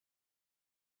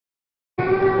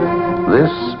This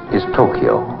is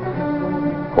Tokyo.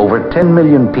 Over 10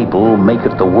 million people make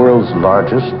it the world's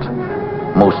largest,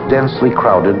 most densely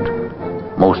crowded,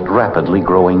 most rapidly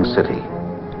growing city.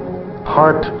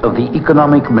 Heart of the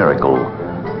economic miracle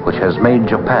which has made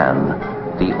Japan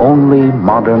the only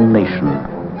modern nation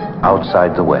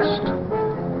outside the West.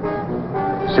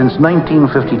 Since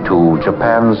 1952,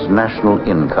 Japan's national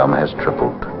income has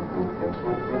tripled.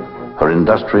 Her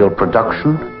industrial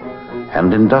production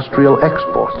and industrial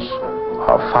exports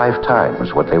are 5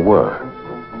 times what they were.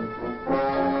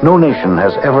 No nation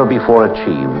has ever before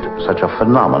achieved such a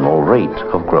phenomenal rate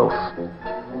of growth.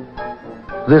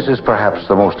 This is perhaps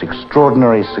the most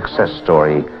extraordinary success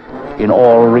story in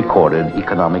all recorded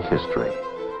economic history.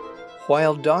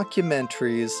 While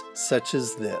documentaries such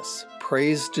as this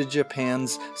praised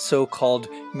Japan's so-called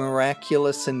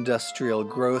miraculous industrial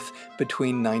growth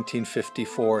between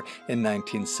 1954 and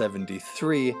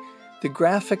 1973, the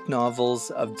graphic novels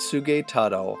of Tsuge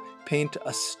Tadao paint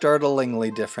a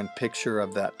startlingly different picture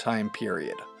of that time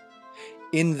period.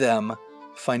 In them,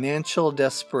 financial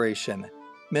desperation,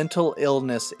 mental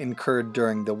illness incurred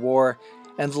during the war,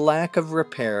 and lack of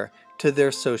repair to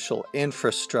their social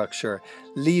infrastructure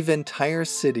leave entire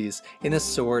cities in a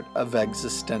sort of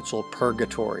existential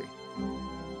purgatory.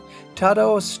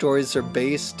 Tadao's stories are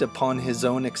based upon his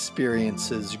own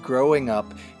experiences growing up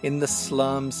in the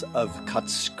slums of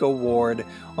Katsuko Ward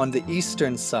on the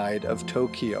eastern side of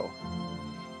Tokyo.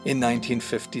 In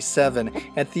 1957,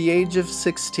 at the age of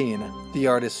 16, the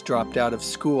artist dropped out of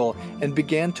school and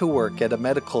began to work at a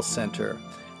medical center,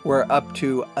 where up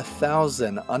to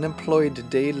 1,000 unemployed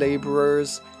day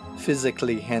laborers,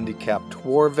 physically handicapped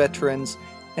war veterans,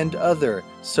 and other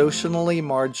socially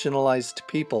marginalized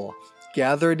people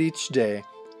gathered each day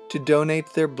to donate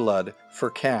their blood for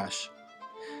cash.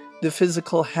 The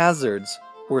physical hazards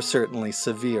were certainly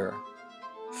severe.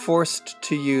 Forced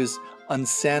to use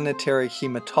unsanitary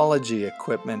hematology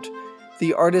equipment,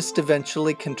 the artist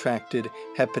eventually contracted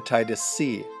hepatitis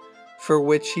C, for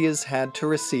which he has had to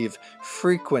receive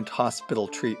frequent hospital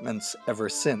treatments ever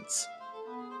since.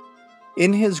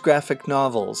 In his graphic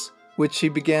novels, which he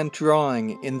began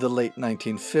drawing in the late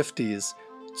 1950s,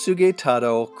 Tsuge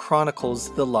Tadao chronicles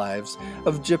the lives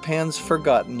of Japan's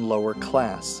forgotten lower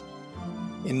class.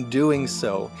 In doing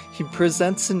so, he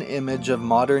presents an image of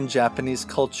modern Japanese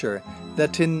culture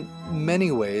that in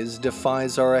many ways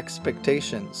defies our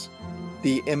expectations.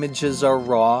 The images are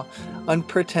raw,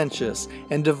 unpretentious,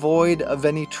 and devoid of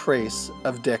any trace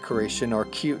of decoration or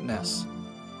cuteness.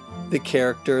 The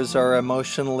characters are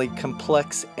emotionally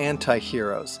complex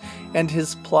anti-heroes, and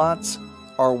his plots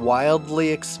are wildly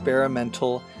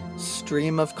experimental,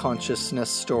 stream-of-consciousness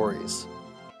stories.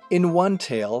 In one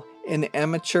tale, an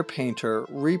amateur painter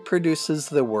reproduces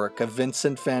the work of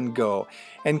Vincent van Gogh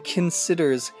and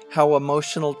considers how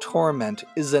emotional torment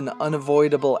is an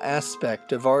unavoidable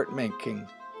aspect of art making.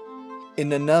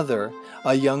 In another,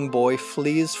 a young boy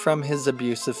flees from his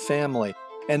abusive family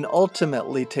and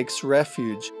ultimately takes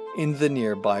refuge in the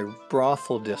nearby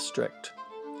brothel district.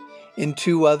 In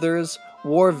 2 others,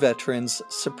 war veterans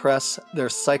suppress their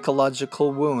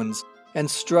psychological wounds and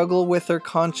struggle with their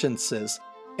consciences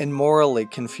in morally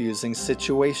confusing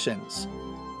situations.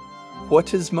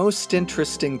 "What is most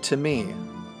interesting to me,"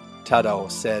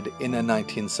 Tadao said in a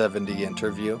 1970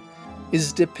 interview,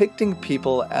 "is depicting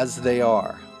people as they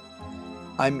are.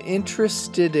 I'm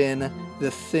interested in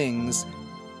the things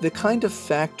the kind of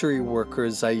factory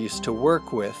workers I used to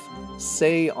work with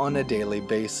say on a daily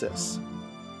basis."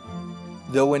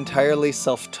 Though entirely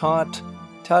self-taught,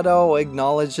 Tadao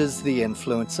acknowledges the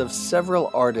influence of several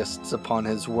artists upon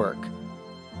his work.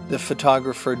 The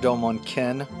photographer Domon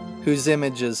Ken, whose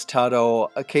images Tadao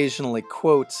occasionally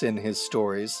quotes in his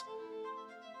stories,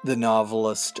 the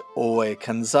novelist Oe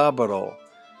Kanzaburo,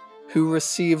 who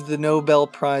received the Nobel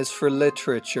Prize for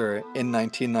Literature in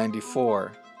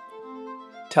 1994,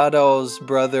 Tadao's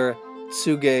brother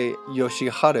Tsuge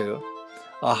Yoshiharu,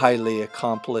 a highly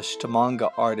accomplished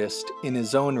manga artist in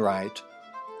his own right,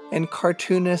 and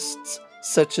cartoonists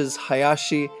such as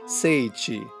Hayashi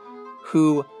Seiichi,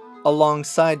 who,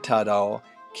 alongside Tadao,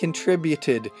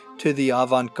 contributed to the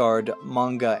avant-garde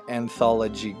manga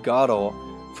anthology Garo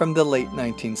from the late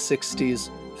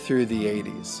 1960s through the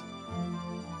 80s.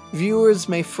 Viewers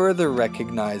may further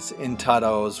recognize in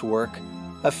Tadao's work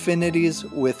affinities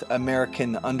with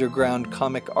American underground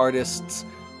comic artists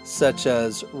such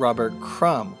as Robert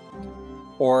Crumb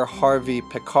or Harvey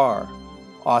Pekar,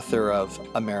 author of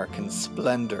American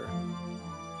Splendor.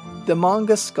 The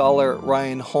manga scholar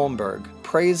Ryan Holmberg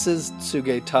praises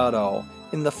Tsuge Tadao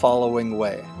in the following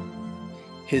way.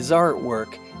 His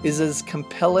artwork is as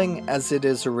compelling as it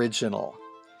is original.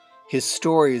 His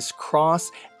stories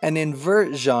cross and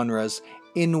invert genres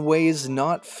in ways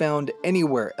not found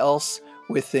anywhere else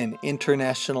within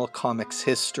international comics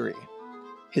history.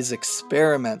 His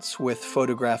experiments with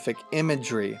photographic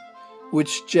imagery,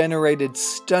 which generated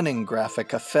stunning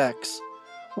graphic effects,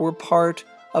 were part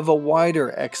of a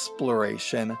wider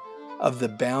exploration of the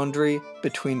boundary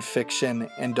between fiction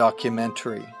and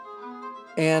documentary.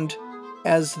 And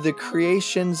as the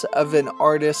creations of an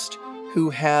artist who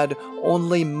had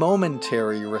only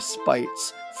momentary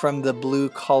respites from the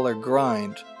blue-collar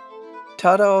grind,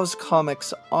 Tadao's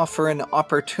comics offer an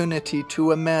opportunity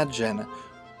to imagine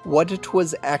what it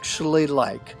was actually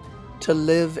like to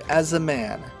live as a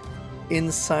man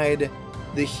inside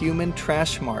the human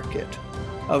trash market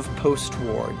of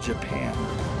post-war Japan.